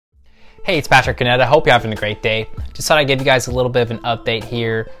Hey, it's Patrick Cuneta. I hope you're having a great day. Just thought I'd give you guys a little bit of an update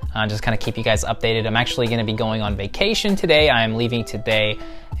here, just kind of keep you guys updated. I'm actually going to be going on vacation today. I'm leaving today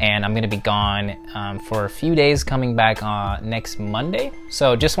and I'm going to be gone for a few days, coming back next Monday.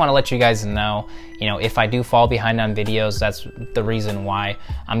 So just want to let you guys know, if I do fall behind on videos, that's the reason why.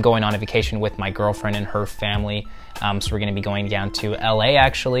 I'm going on a vacation with my girlfriend and her family. So we're going to be going down to LA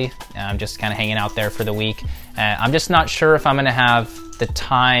actually, just kind of hanging out there for the week. I'm just not sure if I'm going to have the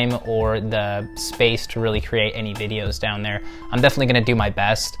time or the space to really create any videos down there. I'm definitely going to do my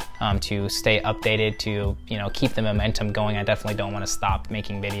best to stay updated, to keep the momentum going. I definitely don't want to stop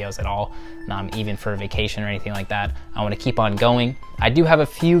making videos at all, even for a vacation or anything like that. I want to keep on going. I do have a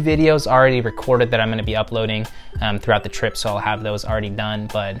few videos already recorded that I'm going to be uploading throughout the trip, so I'll have those already done,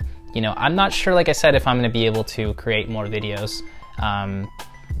 but I'm not sure, like I said, if I'm going to be able to create more videos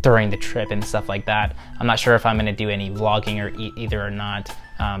during the trip and stuff like that. I'm not sure if I'm going to do any vlogging or either or not.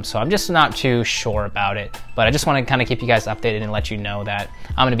 So I'm just not too sure about it, but I just want to kind of keep you guys updated and let you know that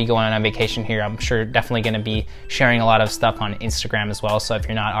I'm going to be going on vacation here. I'm sure definitely going to be sharing a lot of stuff on Instagram as well. So if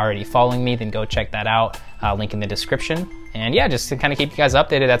you're not already following me, then go check that out. Link in the description. And yeah, just to kind of keep you guys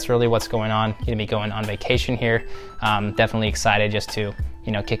updated, that's really what's going on. Going to be going on vacation here. Definitely excited just to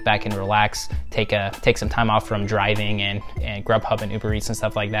kick back and relax, take some time off from driving and Grubhub and Uber Eats and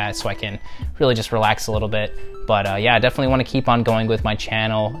stuff like that, so I can really just relax a little bit. But yeah, I definitely want to keep on going with my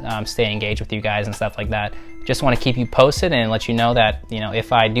channel, stay engaged with you guys and stuff like that. Just want to keep you posted and let you know that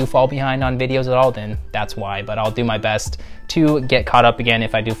if I do fall behind on videos at all, then that's why. But I'll do my best to get caught up again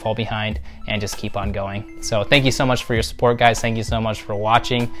if I do fall behind and just keep on going. So thank you so much for your support, guys. Thank you so much for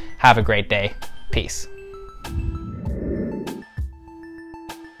watching. Have a great day. Peace.